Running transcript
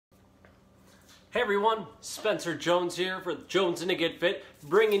Hey everyone, Spencer Jones here for Jones and to Get Fit,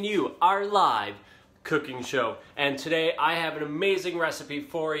 bringing you our live cooking show. And today I have an amazing recipe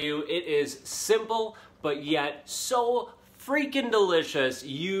for you. It is simple, but yet so freaking delicious.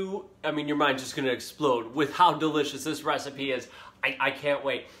 Your mind's just gonna explode with how delicious this recipe is. I can't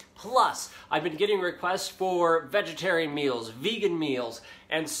wait. Plus, I've been getting requests for vegetarian meals, vegan meals,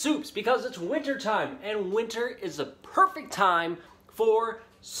 and soups because it's winter time, and winter is the perfect time for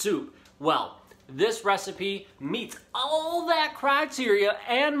soup. Well, this recipe meets all that criteria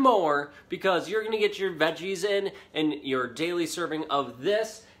and more because you're gonna get your veggies in and your daily serving of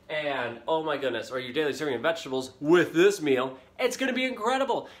this and, oh my goodness, or your daily serving of vegetables with this meal. It's gonna be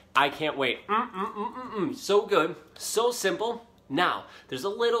incredible. I can't wait. So good, so simple. Now, there's a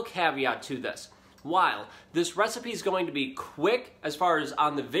little caveat to this. While this recipe is going to be quick as far as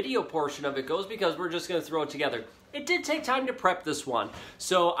on the video portion of it goes because we're just gonna throw it together, it did take time to prep this one.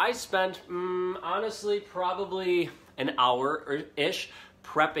 So I spent, honestly, probably an hour-ish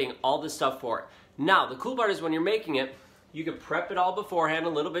prepping all this stuff for it. Now, the cool part is when you're making it, you can prep it all beforehand a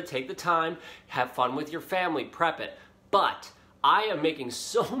little bit, take the time, have fun with your family, prep it. But I am making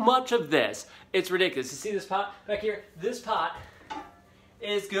so much of this, it's ridiculous. You see this pot back here? This pot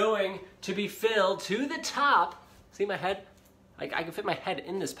is going to be filled to the top. See my head? I can fit my head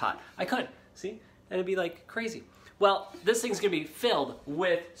in this pot. I could, see? And it'd be like crazy. Well, this thing's gonna be filled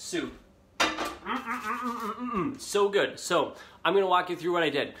with soup. So good. So I'm gonna walk you through what I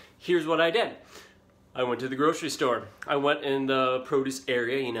did. Here's what I did. I went to the grocery store. I went in the produce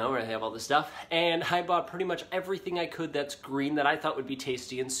area, you know, where they have all this stuff, and I bought pretty much everything I could that's green that I thought would be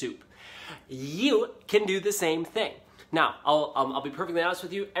tasty in soup. You can do the same thing. Now, I'll be perfectly honest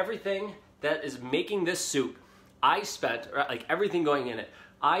with you, everything that is making this soup, I spent, like everything going in it,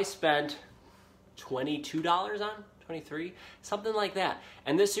 I spent $22 on, 23, something like that.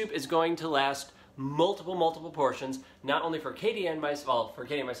 And this soup is going to last multiple portions, not only for Katie and myself, well, for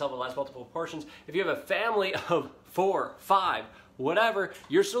Katie and myself, it lasts multiple portions. If you have a family of 4, 5, whatever,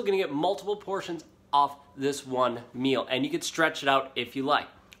 you're still gonna get multiple portions off this one meal, and you can stretch it out if you like.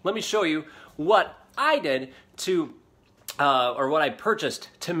 Let me show you what I did to, or what I purchased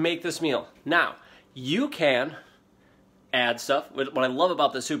to make this meal. Now, you can add stuff. What I love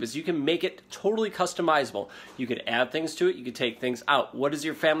about the soup is you can make it totally customizable. You could add things to it, you could take things out. What does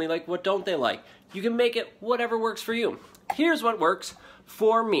your family like? What don't they like? You can make it whatever works for you. Here's what works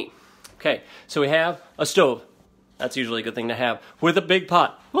for me. Okay, so we have a stove. That's usually a good thing to have with a big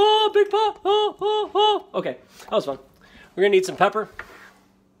pot. Oh, big pot, oh. Okay, that was fun. We're gonna need some pepper.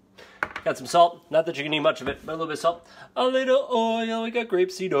 Got some salt, not that you can need much of it, but a little bit of salt. A little oil, we got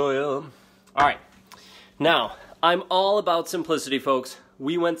grapeseed oil. All right, now, I'm all about simplicity, folks.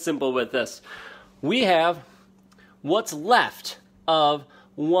 We went simple with this. We have what's left of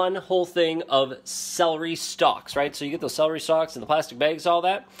one whole thing of celery stalks, right? So you get those celery stalks in the plastic bags, all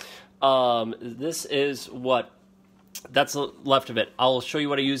that. This is that's left of it. I'll show you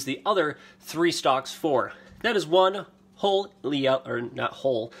what I use the other 3 stalks for. That is one whole, or not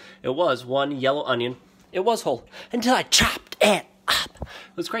whole, it was one yellow onion. It was whole until I chopped it up.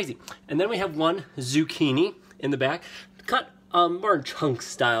 It was crazy. And then we have one zucchini in the back, cut more chunk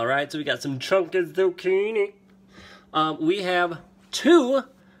style, right? So we got some chunky zucchini. We have 2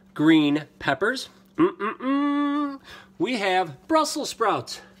 green peppers. We have Brussels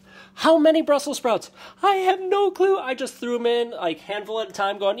sprouts. How many Brussels sprouts? I have no clue. I just threw them in like handful at a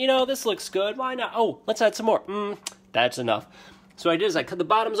time going, you know, this looks good. Why not? Oh, let's add some more. That's enough. So what I did is I cut the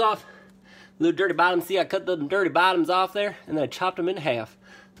bottoms off. Little dirty bottoms. See, I cut the dirty bottoms off there, and then I chopped them in half.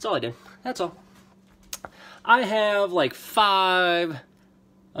 That's all I did. That's all. I have like 5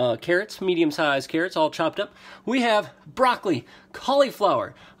 carrots, medium-sized carrots, all chopped up. We have broccoli,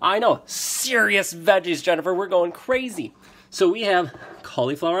 cauliflower. I know, serious veggies, Jennifer. We're going crazy. So we have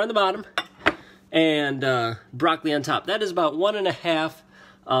cauliflower on the bottom and broccoli on top. That is about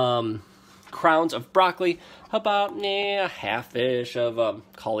 1.5 crowns of broccoli, about a half-ish of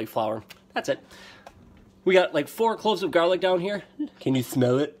cauliflower. That's it. We got like 4 cloves of garlic down here. Can you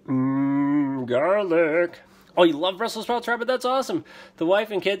smell it? Garlic. Oh, you love Brussels sprouts, Robert? That's awesome. The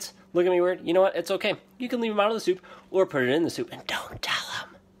wife and kids look at me weird. You know what? It's okay. You can leave them out of the soup or put it in the soup and don't tell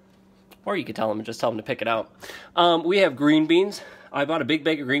them. Or you could tell them and just tell them to pick it out. We have green beans. I bought a big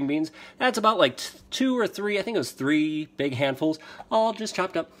bag of green beans. That's about like 2 or 3, I think it was 3 big handfuls, all just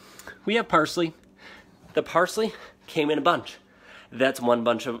chopped up. We have parsley. The parsley came in a bunch. That's one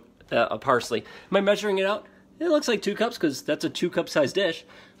bunch of parsley. Am I measuring it out? It looks like 2 cups because that's a 2-cup size dish,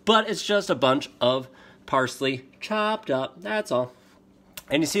 but it's just a bunch of parsley chopped up. That's all.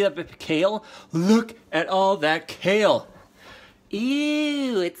 And you see that kale? Look at all that kale.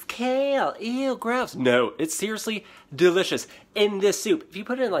 ew, it's kale, ew, gross. No, it's seriously delicious in this soup. If you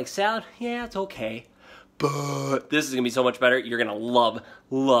put it in like salad, yeah, it's okay. But this is gonna be so much better. You're gonna love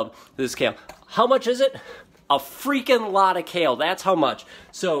this kale. How much is it? A freaking lot of kale, that's how much.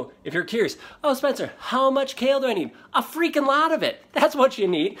 So if you're curious, oh Spencer, how much kale do I need? A freaking lot of it, that's what you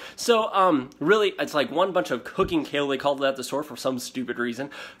need. So really, it's like one bunch of cooking kale, they called it at the store for some stupid reason.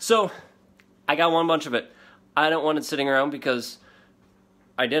 So I got one bunch of it. I don't want it sitting around because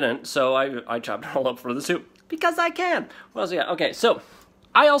I didn't, so I chopped it all up for the soup. Because I can. What else we got? Okay, so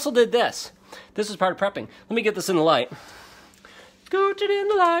I also did this. This is part of prepping. Let me get this in the light. Scoot it in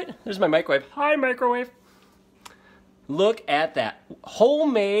the light. There's my microwave. Hi, microwave. Look at that.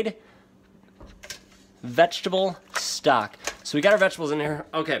 Homemade vegetable stock. So we got our vegetables in here.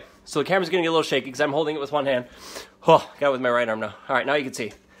 Okay, so the camera's gonna get a little shaky because I'm holding it with one hand. Oh, got it with my right arm now. All right, now you can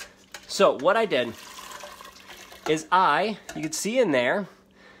see. So what I did is you can see in there,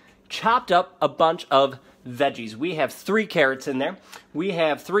 chopped up a bunch of veggies. We have 3 carrots in there. We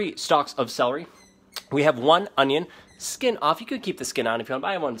have 3 stalks of celery. We have 1 onion, skin off. You could keep the skin on if you want, but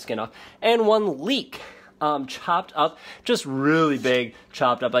I have 1 skin off. And 1 leek, chopped up, just really big,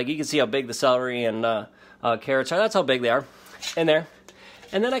 chopped up. Like you can see how big the celery and carrots are. That's how big they are in there.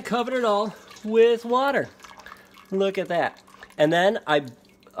 And then I covered it all with water. Look at that. And then I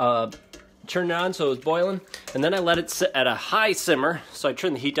turned it on so it was boiling, and then I let it sit at a high simmer. So I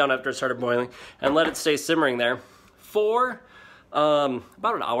turned the heat down after it started boiling and let it stay simmering there for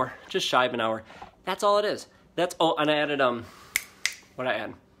about an hour, just shy of an hour. That's all it is. That's all. And I added what I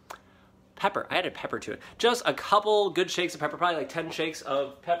add? Pepper. I added pepper to it. Just a couple good shakes of pepper, probably like 10 shakes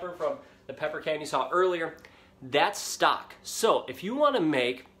of pepper from the pepper can you saw earlier. That's stock. So if you want to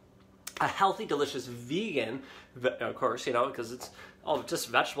make a healthy, delicious vegan, of course, you know, because it's all just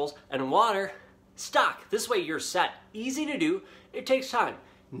vegetables and water, stock. This way you're set. Easy to do. It takes time.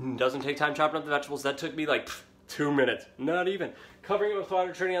 Doesn't take time chopping up the vegetables. That took me like 2 minutes. Not even. Covering it with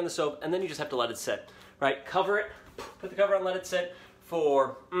water, turning on the stove, and then you just have to let it sit. Right? Cover it. Put the cover on, let it sit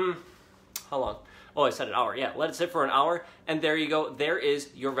for, how long? Oh, I said an hour. Yeah, let it sit for an hour, and there you go. There is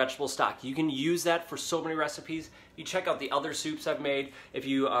your vegetable stock. You can use that for so many recipes. If you check out the other soups I've made, if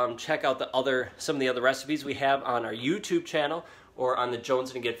you check out some of the other recipes we have on our YouTube channel or on the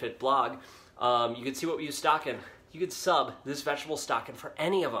Jones and Get Fit blog, you can see what we use stock in. You could sub this vegetable stock in for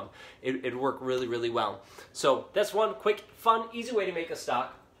any of them. It'd work really, really well. So that's one quick, fun, easy way to make a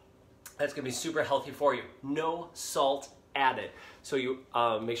stock that's gonna be super healthy for you. No salt added. So you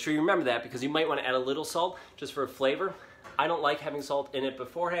make sure you remember that, because you might want to add a little salt just for flavor. I don't like having salt in it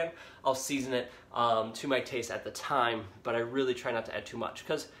beforehand. I'll season it to my taste at the time, but I really try not to add too much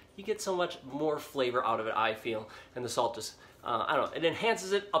because you get so much more flavor out of it, I feel, and the salt just, I don't know, it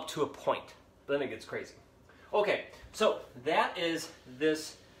enhances it up to a point, but then it gets crazy. Okay, so that is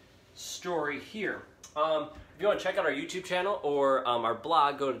this story here. If you want to check out our YouTube channel or our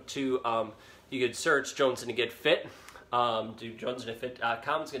blog, go to, you could search Jones and Get Fit. Do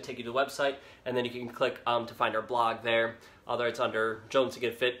jonesandgetfit.com. It's going to take you to the website, and then you can click to find our blog there. Either it's under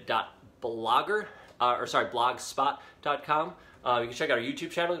jonesandgetfit.blogspot.com. You can check out our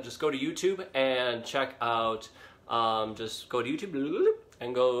YouTube channel. Just go to YouTube and check out, just go to YouTube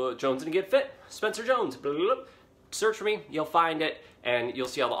and go Jones and Get Fit, Spencer Jones. Search for me, you'll find it, and you'll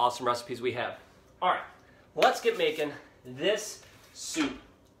see all the awesome recipes we have. All right, let's get making this soup.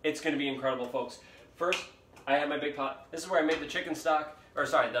 It's going to be incredible, folks. First, I have my big pot. This is where I made the chicken stock, or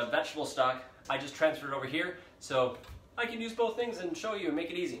sorry, the vegetable stock. I just transferred it over here, so I can use both things and show you and make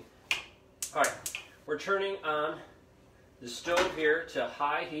it easy. All right, we're turning on the stove here to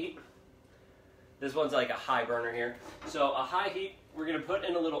high heat. This one's like a high burner here. So a high heat, we're gonna put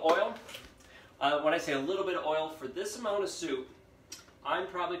in a little oil. When I say a little bit of oil, for this amount of soup, I'm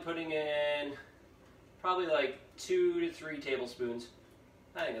probably putting in like 2 to 3 tablespoons.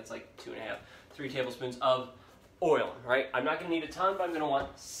 I think that's like 2.5, 3 tablespoons of oil, right? I'm not gonna need a ton, but I'm gonna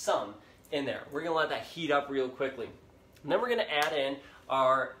want some in there. We're gonna let that heat up real quickly. And then we're gonna add in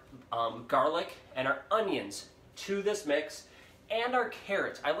our garlic and our onions to this mix, and our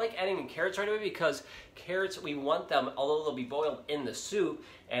carrots. I like adding in carrots right away because carrots, we want them, although they'll be boiled in the soup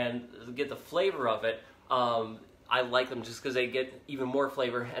and get the flavor of it, I like them just because they get even more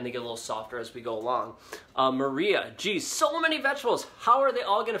flavor and they get a little softer as we go along. Maria, geez, so many vegetables. How are they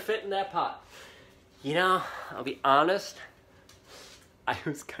all gonna fit in that pot? You know, I'll be honest, I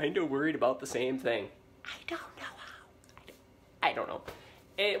was kind of worried about the same thing. I don't know how. I don't know.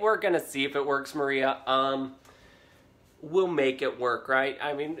 We're gonna see if it works, Maria. We'll make it work, right?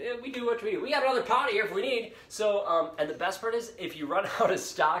 I mean, we do what we do. We got another pot here if we need. So, and the best part is, if you run out of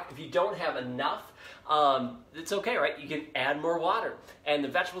stock, if you don't have enough, It's okay, right? You can add more water. And the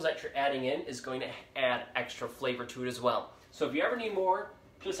vegetables that you're adding in is going to add extra flavor to it as well. So if you ever need more,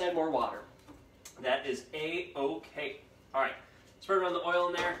 just add more water. That is A-okay. All right, spread around the oil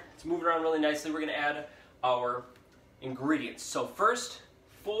in there. It's moving around really nicely. We're gonna add our ingredients. So first,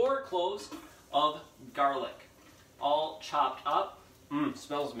 4 cloves of garlic, all chopped up.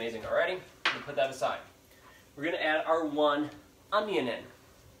 Smells amazing already. I'm gonna put that aside. We're gonna add our 1 onion in.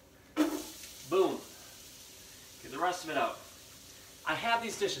 Boom. Get the rest of it out. I have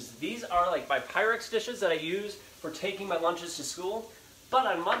these dishes. These are like my Pyrex dishes that I use for taking my lunches to school. But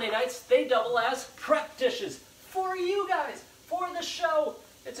on Monday nights, they double as prep dishes for you guys, for the show.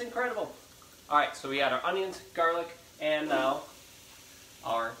 It's incredible. All right, so we add our onions, garlic, and now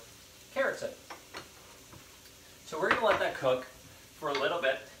our carrots in. So we're gonna let that cook for a little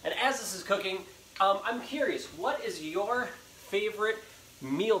bit. And as this is cooking, I'm curious, what is your favorite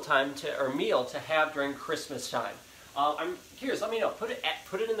meal to have during Christmas time? I'm curious, let me know. Put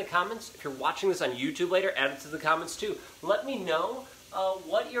it in the comments. If you're watching this on YouTube later, add it to the comments too. Let me know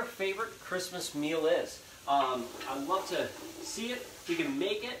what your favorite Christmas meal is. I'd love to see it, if you can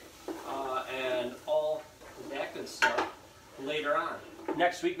make it, and all that good stuff later on.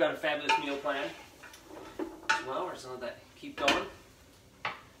 Next week, we've got a fabulous meal plan. Well, we're just gonna let that keep going.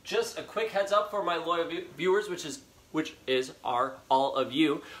 Just a quick heads up for my loyal viewers, which is all of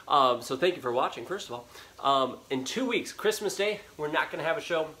you. So thank you for watching, first of all. In 2 weeks, Christmas Day, we're not gonna have a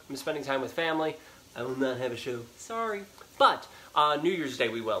show. I'm spending time with family. I will not have a show, sorry. But New Year's Day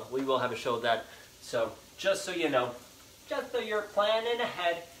we will. We will have a show then. So just so you know, just so you're planning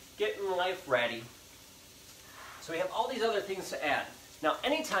ahead, getting life ready. So we have all these other things to add. Now,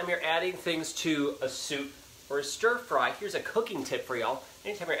 anytime you're adding things to a soup or a stir fry, here's a cooking tip for y'all.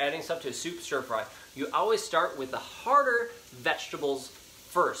 Anytime you're adding stuff to a soup, stir fry, you always start with the harder vegetables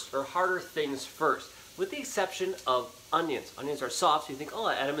first, or harder things first, with the exception of onions. Onions are soft, so you think, oh, I'll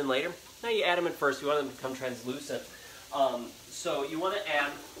add them in later. No, you add them in first. You want them to become translucent. So you want to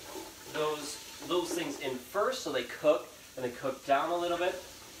add those things in first, so they cook, and they cook down a little bit.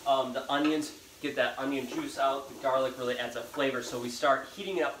 The onions, get that onion juice out. The garlic really adds a flavor, so we start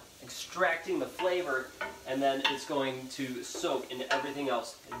heating it up, extracting the flavor, and then it's going to soak into everything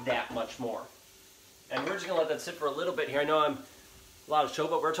else that much more. And we're just going to let that sit for a little bit here. I know I'm a lot of show,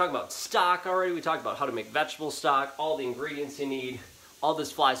 but we're talking about stock already. We talked about how to make vegetable stock, all the ingredients you need. All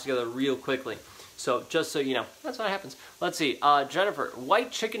this flies together real quickly. So just so you know, that's what happens. Let's see, Jennifer,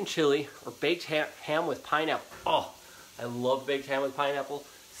 white chicken chili or baked ham with pineapple. Oh, I love baked ham with pineapple.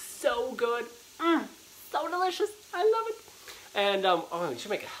 So good. So delicious. I love it. And oh, we should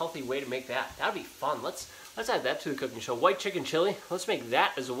make a healthy way to make that. That'd be fun. Let's add that to the cooking show. White chicken chili. Let's make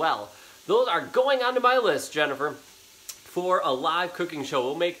that as well. Those are going onto my list, Jennifer, for a live cooking show.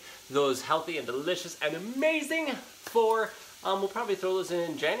 We'll make those healthy and delicious and amazing for. We'll probably throw those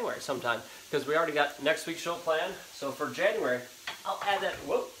in January sometime because we already got next week's show planned. So for January, I'll add that.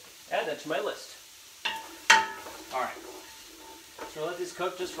 Add that to my list. All right. So we'll let these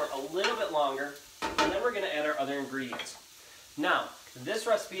cook just for a little bit longer, and then we're going to add our other ingredients. Now, this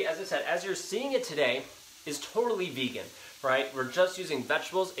recipe, as I said, as you're seeing it today, is totally vegan, right? We're just using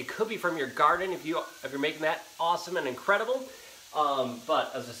vegetables. It could be from your garden if you're making that. Awesome and incredible.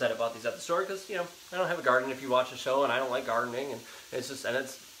 But as I said, I bought these at the store because, you know, I don't have a garden if you watch the show, and I don't like gardening, and it's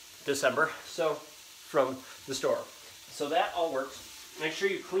December, so from the store. So that all works. Make sure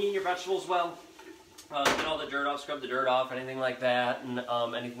you clean your vegetables well. Get all the dirt off, scrub the dirt off, anything like that, and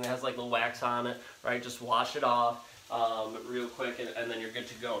anything that has like little wax on it, right? Just wash it off real quick, and then you're good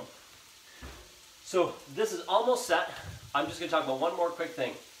to go. So this is almost set. I'm just going to talk about one more quick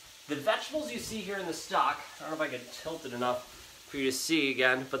thing. The vegetables you see here in the stock, I don't know if I can tilt it enough for you to see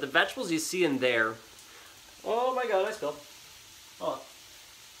again, but the vegetables you see in there, oh my god, I spilled. Oh,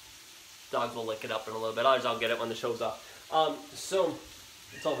 dogs will lick it up in a little bit, others I'll get it when the show's off. So,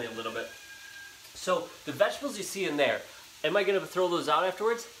 it's only a little bit. So, the vegetables you see in there, am I going to throw those out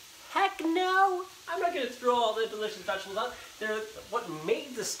afterwards? Heck no! I'm not going to throw all the delicious vegetables out. They're what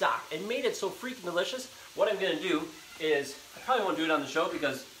made the stock and made it so freaking delicious. What I'm going to do is, I probably won't do it on the show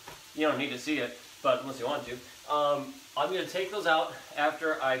because you don't need to see it, but unless you want to. I'm going to take those out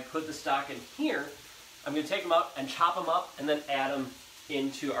after I put the stock in here. I'm going to take them out and chop them up and then add them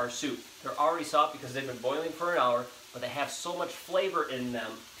into our soup. They're already soft because they've been boiling for an hour, but they have so much flavor in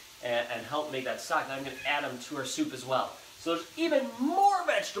them and help make that stock that I'm going to add them to our soup as well. So there's even more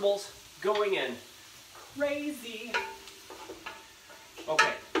vegetables going in. Crazy.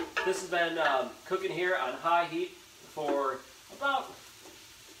 Okay, this has been cooking here on high heat for about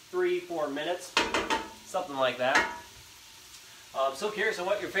 3-4 minutes, something like that. So curious on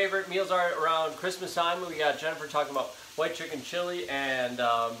what your favorite meals are around Christmas time. We got Jennifer talking about white chicken chili and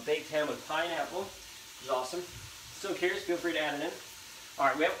baked ham with pineapple, which is awesome. So curious, feel free to add it in. All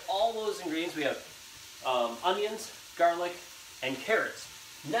right, we have all those ingredients. We have onions, garlic, and carrots.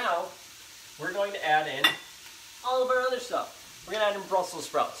 Now, we're going to add in all of our other stuff. We're going to add in Brussels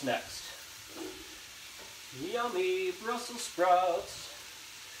sprouts next. Yummy Brussels sprouts.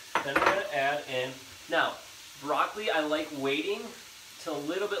 Then we're going to add in, now, broccoli I like waiting till a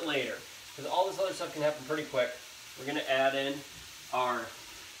little bit later, because all this other stuff can happen pretty quick. We're going to add in our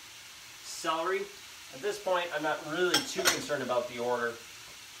celery. At this point, I'm not really too concerned about the order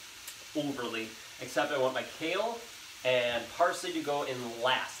overly, except I want my kale and parsley to go in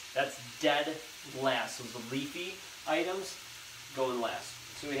last. That's dead last. So the leafy items go in last.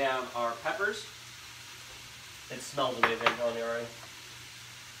 So we have our peppers. It smells amazing, don't it already?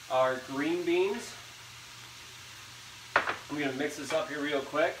 Our green beans. I'm going to mix this up here real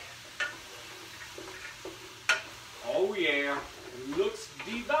quick. Oh yeah, looks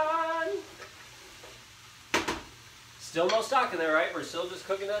divine. Still no stock in there, right? We're still just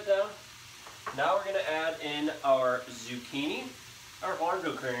cooking that down. Now we're going to add in our zucchini. Our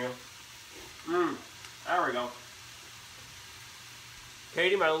Vardo cream. There we go.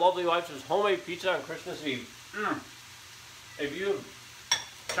 Katie, my lovely wife, does homemade pizza on Christmas Eve. If you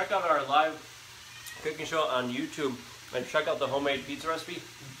check out our live cooking show on YouTube and check out the homemade pizza recipe,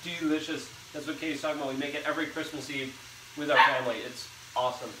 delicious. That's what Katie's talking about. We make it every Christmas Eve with our family. It's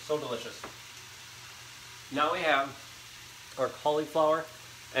awesome. So delicious. Now we have our cauliflower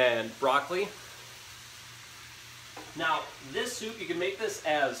and broccoli. Now, this soup, you can make this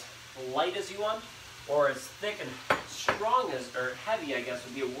as light as you want, or as thick and strong as, or heavy, I guess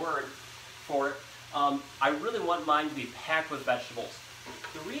would be a word for it. I really want mine to be packed with vegetables.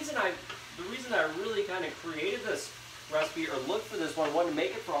 The reason I really kind of created this recipe, or looked for this one, wanted to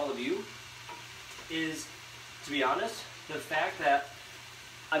make it for all of you, is, to be honest, the fact that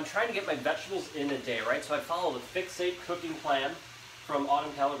I'm trying to get my vegetables in a day, right? So I follow the Fixate cooking plan from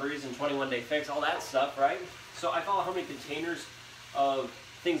Autumn Calabrese and 21 Day Fix, all that stuff, right? So I follow how many containers of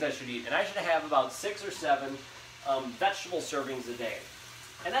things I should eat. And I should have about 6 or 7 vegetable servings a day.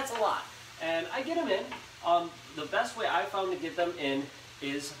 And that's a lot. And I get them in. The best way I found to get them in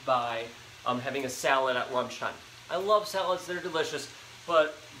is by having a salad at lunchtime. I love salads, they're delicious,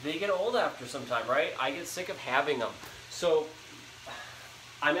 but they get old after some time, right? I get sick of having them. So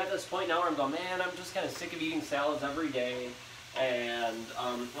I'm at this point now where I'm going, man, I'm just kind of sick of eating salads every day, and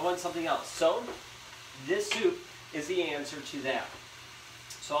I want something else. So this soup is the answer to that.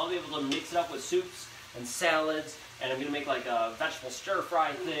 So I'll be able to mix it up with soups and salads, and I'm going to make like a vegetable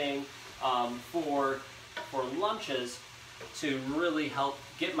stir-fry thing for lunches to really help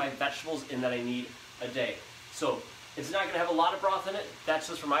get my vegetables in that I need a day. So it's not going to have a lot of broth in it. That's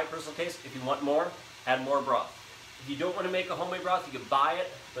just for my personal taste. If you want more, add more broth. If you don't want to make a homemade broth, you can buy it.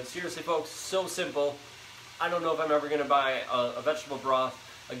 But seriously, folks, so simple. I don't know if I'm ever going to buy a vegetable broth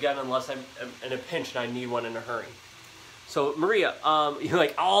again unless I'm in a pinch and I need one in a hurry. So Maria, you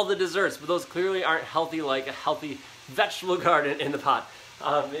like all the desserts, but those clearly aren't healthy like a healthy vegetable garden in the pot.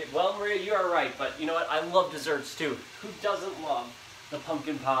 Well, Maria, you are right, but you know what? I love desserts too. Who doesn't love the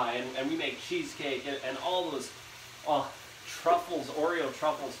pumpkin pie? And we make cheesecake and all those truffles, Oreo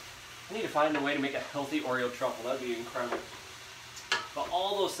truffles. I need to find a way to make a healthy Oreo truffle. That would be incredible. But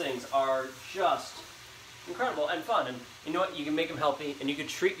all those things are just incredible and fun. And you know what? You can make them healthy, and you can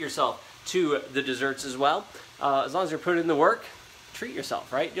treat yourself to the desserts as well. As long as you're putting in the work, treat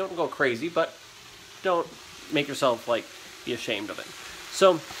yourself, right? You don't go crazy, but don't make yourself like be ashamed of it.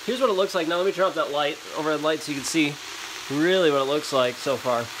 So here's what it looks like. Now let me turn off that light, overhead light, so you can see really what it looks like so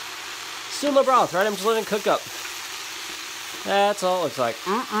far. Still no broth, right? I'm just letting it cook up. That's all it looks like.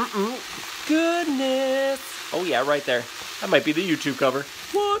 Goodness. Oh yeah, right there. That might be the YouTube cover.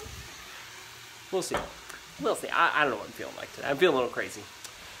 What? We'll see. We'll see. I don't know what I'm feeling like today. I'm feeling a little crazy.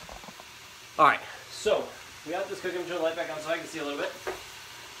 All right, so we got this cooking. I'm turning the light back on so I can see a little bit.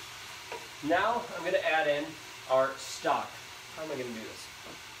 Now I'm going to add in our stock. How am I going to do this?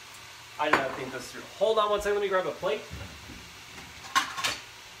 I don't know how to think this through. Hold on one second. Let me grab a plate.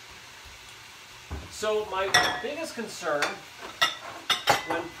 So my biggest concern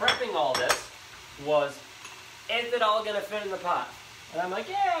when prepping all this was, is it all going to fit in the pot? And I'm like,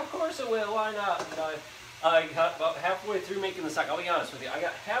 yeah, of course it will. Why not? And I got about halfway through making the stock. I'll be honest with you. I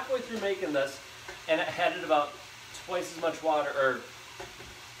got halfway through making this, and it had about twice as much water, or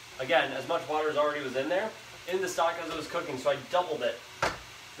again, as much water as already was in there, in the stock as it was cooking. So I doubled it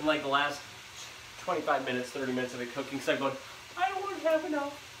in like the last 25 minutes, 30 minutes of it cooking. So I'm going, I don't want to have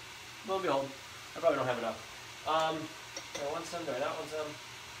enough. Lo and behold, I probably don't have enough. Do I want some? Do I not want some?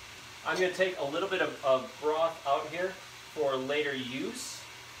 I'm going to take a little bit of broth out here for later use.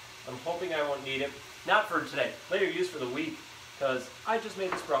 I'm hoping I won't need it. Not for today. Later use for the week, because I just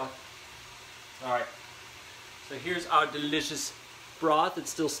made this broth. Alright. So here's our delicious broth.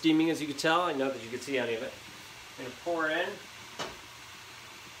 It's still steaming, as you can tell. I know that you can see any of it. I'm going to pour it in.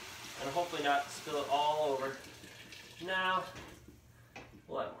 And hopefully not spill it all over. Now,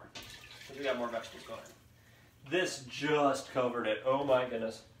 we'll add more. Because we got more vegetables going. This just covered it. Oh my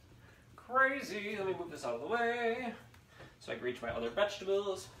goodness. Crazy. Let me move this out of the way so I can reach my other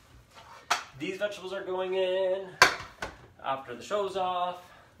vegetables. These vegetables are going in after the show's off.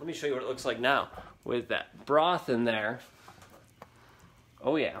 Let me show you what it looks like now with that broth in there.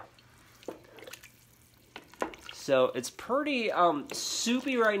 Oh yeah. So it's pretty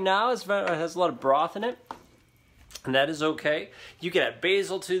soupy right now. It has a lot of broth in it. And that is okay. You could add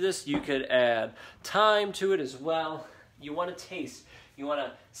basil to this. You could add thyme to it as well. You want to taste. You want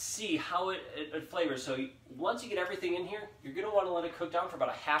to see how it flavors. So once you get everything in here, you're going to want to let it cook down for about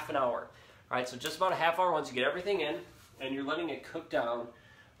a half an hour. All right, so just about a half hour once you get everything in, and you're letting it cook down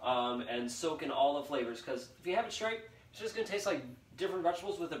and soak in all the flavors. Because if you have it straight, it's just going to taste like different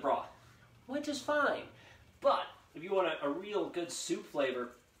vegetables with the broth, which is fine. But if you want a real good soup flavor,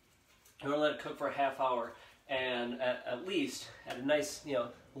 you want to let it cook for a half hour. And at least at a nice,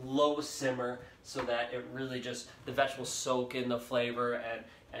 low simmer, so that it really just, the vegetables soak in the flavor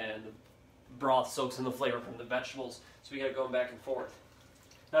and the broth soaks in the flavor from the vegetables. So we got it going back and forth.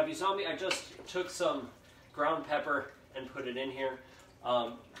 Now if you saw me, I just took some ground pepper and put it in here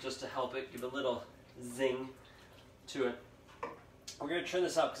just to help it give a little zing to it. We're going to turn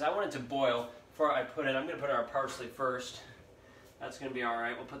this up because I want it to boil before I put it. I'm going to put our parsley first. That's going to be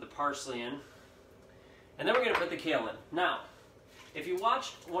alright. We'll put the parsley in. And then we're going to put the kale in. Now, if you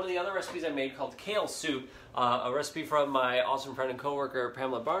watched one of the other recipes I made called kale soup, a recipe from my awesome friend and coworker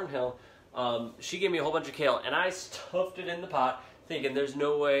Pamela Barnhill, she gave me a whole bunch of kale, and I stuffed it in the pot thinking there's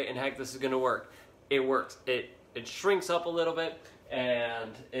no way in heck this is going to work. It works. It shrinks up a little bit,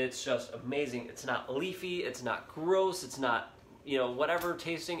 and it's just amazing. It's not leafy. It's not gross. It's not, whatever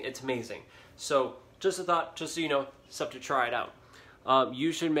tasting. It's amazing. So just a thought, just so you know, stuff to try it out.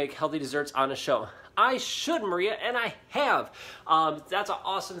 You should make healthy desserts on a show. I should, Maria, and I have. That's an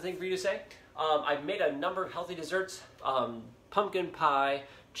awesome thing for you to say. I've made a number of healthy desserts. Pumpkin pie,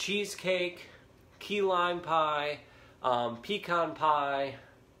 cheesecake, key lime pie, pecan pie,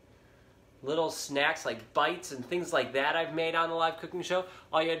 little snacks like bites and things like that I've made on the live cooking show.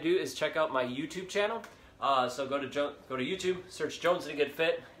 All you gotta do is check out my YouTube channel. So go to YouTube, search Jones and Get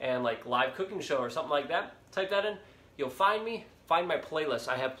Fit and like live cooking show or something like that. Type that in. You'll find me. Find my playlist.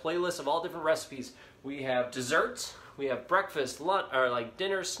 I have playlists of all different recipes. We have desserts, we have breakfast, lunch, or like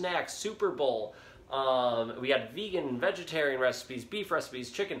dinner, snacks, Super Bowl. We got vegan, vegetarian recipes, beef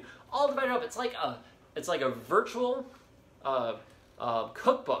recipes, chicken, all divided up. It's like a virtual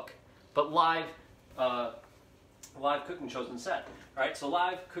cookbook, but live cooking shows instead. All right, so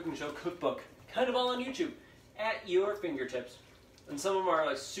live cooking show cookbook, kind of all on YouTube, at your fingertips. And some of them are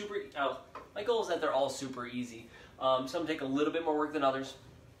like super. My goal is that they're all super easy. Some take a little bit more work than others.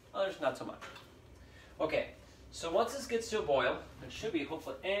 Others not so much. Okay, so once this gets to a boil, it should be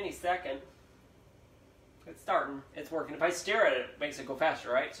hopefully any second. It's starting. It's working. If I stare at it, it makes it go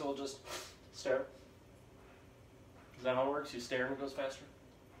faster, right? So we'll just stare. Is that how it works? You stare and it goes faster?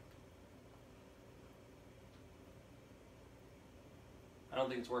 I don't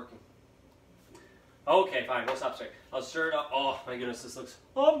think it's working. Okay, fine. We'll stop staring. I'll stir it up. Oh my goodness, this looks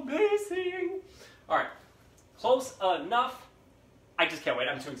amazing. All right. Close enough. I just can't wait.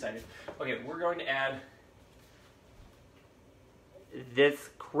 I'm too excited. Okay, we're going to add this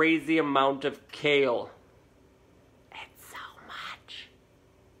crazy amount of kale. It's so much.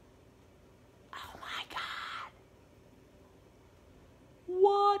 Oh my God.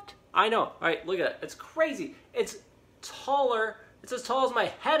 What? I know. All right, look at it. It's crazy. It's taller. It's as tall as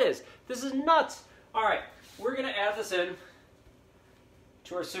my head is. This is nuts. All right, we're going to add this in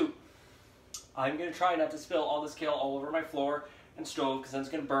to our soup. I'm going to try not to spill all this kale all over my floor and stove because then it's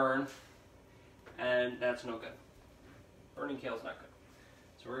going to burn, and that's no good. Burning kale is not good.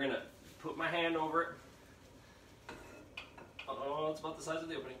 So we're going to put my hand over it. Oh, it's about the size of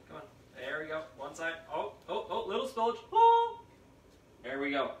the opening. Come on. There we go. One side. Oh, little spillage. Oh, there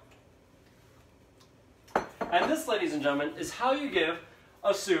we go. And this, ladies and gentlemen, is how you give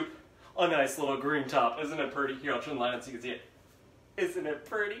a soup a nice little green top. Isn't it pretty? Here, I'll turn the light on so you can see it. Isn't it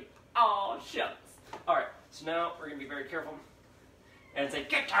pretty? Oh, shucks. All right, so now we're going to be very careful and say,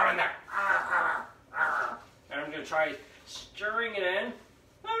 get down in there. And I'm going to try stirring it in.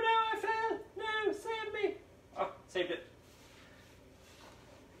 Oh, no, I fell. No, save me. Oh, saved it.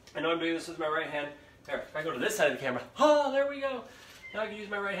 I know I'm doing this with my right hand. There, if I go to this side of the camera, oh, there we go. Now I can use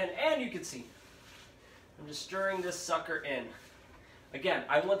my right hand, and you can see. I'm just stirring this sucker in. Again,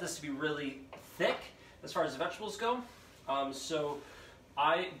 I want this to be really thick as far as the vegetables go. So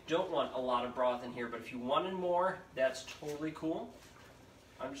I don't want a lot of broth in here, but if you wanted more, that's totally cool.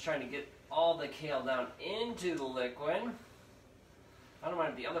 I'm just trying to get all the kale down into the liquid. I don't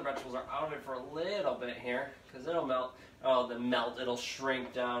mind if the other vegetables are out of it for a little bit here, because it'll melt. Oh, it'll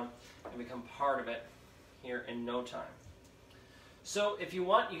shrink down and become part of it here in no time. So if you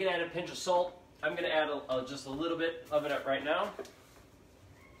want, you can add a pinch of salt. I'm going to add just a little bit of it right now.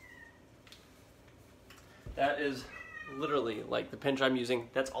 That is literally like the pinch I'm using.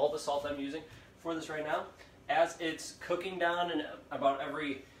 That's all the salt I'm using for this right now. As it's cooking down, and about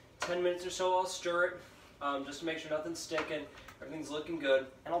every 10 minutes or so, I'll stir it just to make sure nothing's sticking, everything's looking good,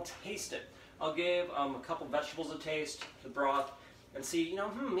 and I'll taste it. I'll give a couple vegetables a taste, the broth, and see,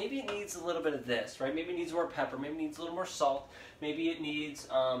 maybe it needs a little bit of this, right? Maybe it needs more pepper, maybe it needs a little more salt, maybe it needs,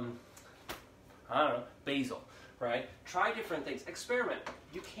 I don't know, basil, right? Try different things, experiment.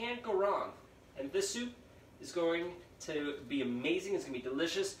 You can't go wrong. And this soup is going to be amazing, it's going to be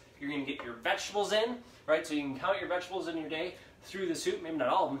delicious. You're going to get your vegetables in, right? So you can count your vegetables in your day through the soup, maybe not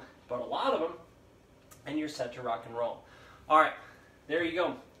all of them, but a lot of them, and you're set to rock and roll. All right, there you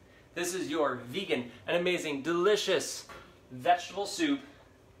go. This is your vegan and amazing, delicious vegetable soup,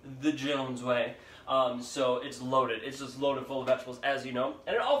 the Jones way. So it's loaded. It's just loaded full of vegetables, as you know.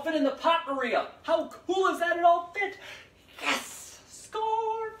 And it all fit in the pot, Maria. How cool is that? It all fit. Yes!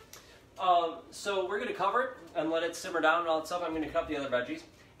 Score! So we're going to cover it and let it simmer down and all that stuff. I'm going to cut the other veggies.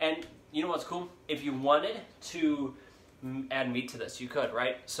 And you know what's cool? If you wanted to add meat to this, you could,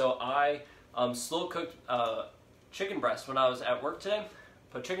 right? So I slow cooked chicken breast when I was at work today.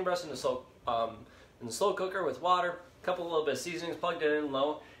 Put chicken breast in the slow cooker with water, a little bit of seasonings, plugged it in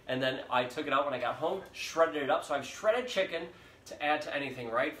low, and then I took it out when I got home, shredded it up. So I've shredded chicken to add to anything,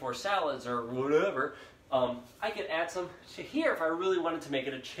 right? For salads or whatever. I could add some to here if I really wanted to make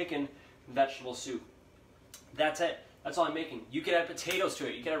it a chicken vegetable soup. That's it. That's all I'm making. You can add potatoes to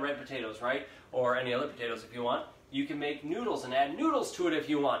it. You can add red potatoes, right? Or any other potatoes if you want. You can make noodles and add noodles to it if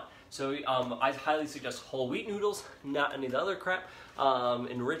you want. So I highly suggest whole wheat noodles, not any of the other crap.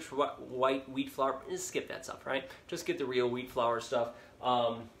 Enriched white wheat flour, just skip that stuff, right? Just get the real wheat flour stuff.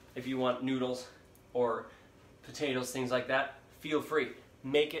 If you want noodles or potatoes, things like that, feel free.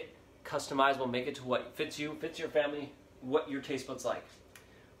 Make it customizable, make it to what fits you, fits your family, what your taste buds like.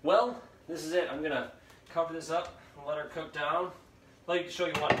 Well, this is it. I'm gonna cover this up and let her cook down. I'd like to show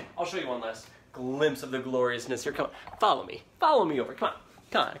you one. I'll show you one last glimpse of the gloriousness here. Come on, follow me. Follow me over. Come on.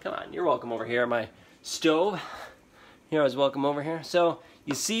 Come on, come on. You're welcome over here at my stove. You're always welcome over here. So,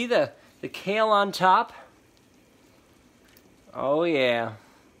 you see the kale on top? Oh yeah.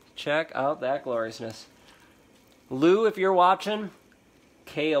 Check out that gloriousness. Lou, if you're watching,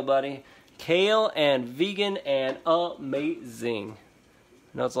 kale, buddy. Kale and vegan and amazing.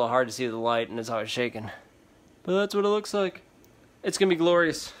 I know it's a little hard to see the light and it's always shaking. But that's what it looks like. It's going to be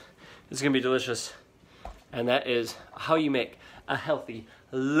glorious. It's going to be delicious. And that is how you make a healthy,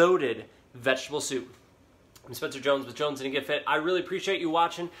 loaded vegetable soup. I'm Spencer Jones with Jones and Get Fit. I really appreciate you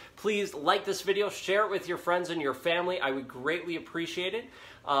watching. Please like this video, share it with your friends and your family. I would greatly appreciate it.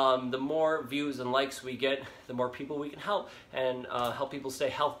 The more views and likes we get, the more people we can help, and help people stay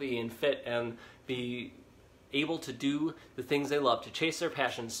healthy and fit and be able to do the things they love, to chase their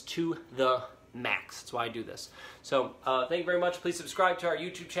passions to the max. That's why I do this. So thank you very much. Please subscribe to our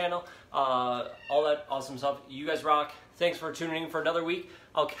YouTube channel. All that awesome stuff. You guys rock. Thanks for tuning in for another week.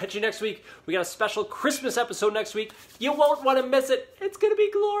 I'll catch you next week. We got a special Christmas episode next week. You won't want to miss it. It's going to be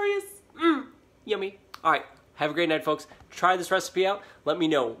glorious. Yummy. All right. Have a great night, folks. Try this recipe out. Let me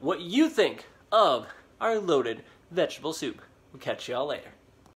know what you think of our loaded vegetable soup. We'll catch y'all later.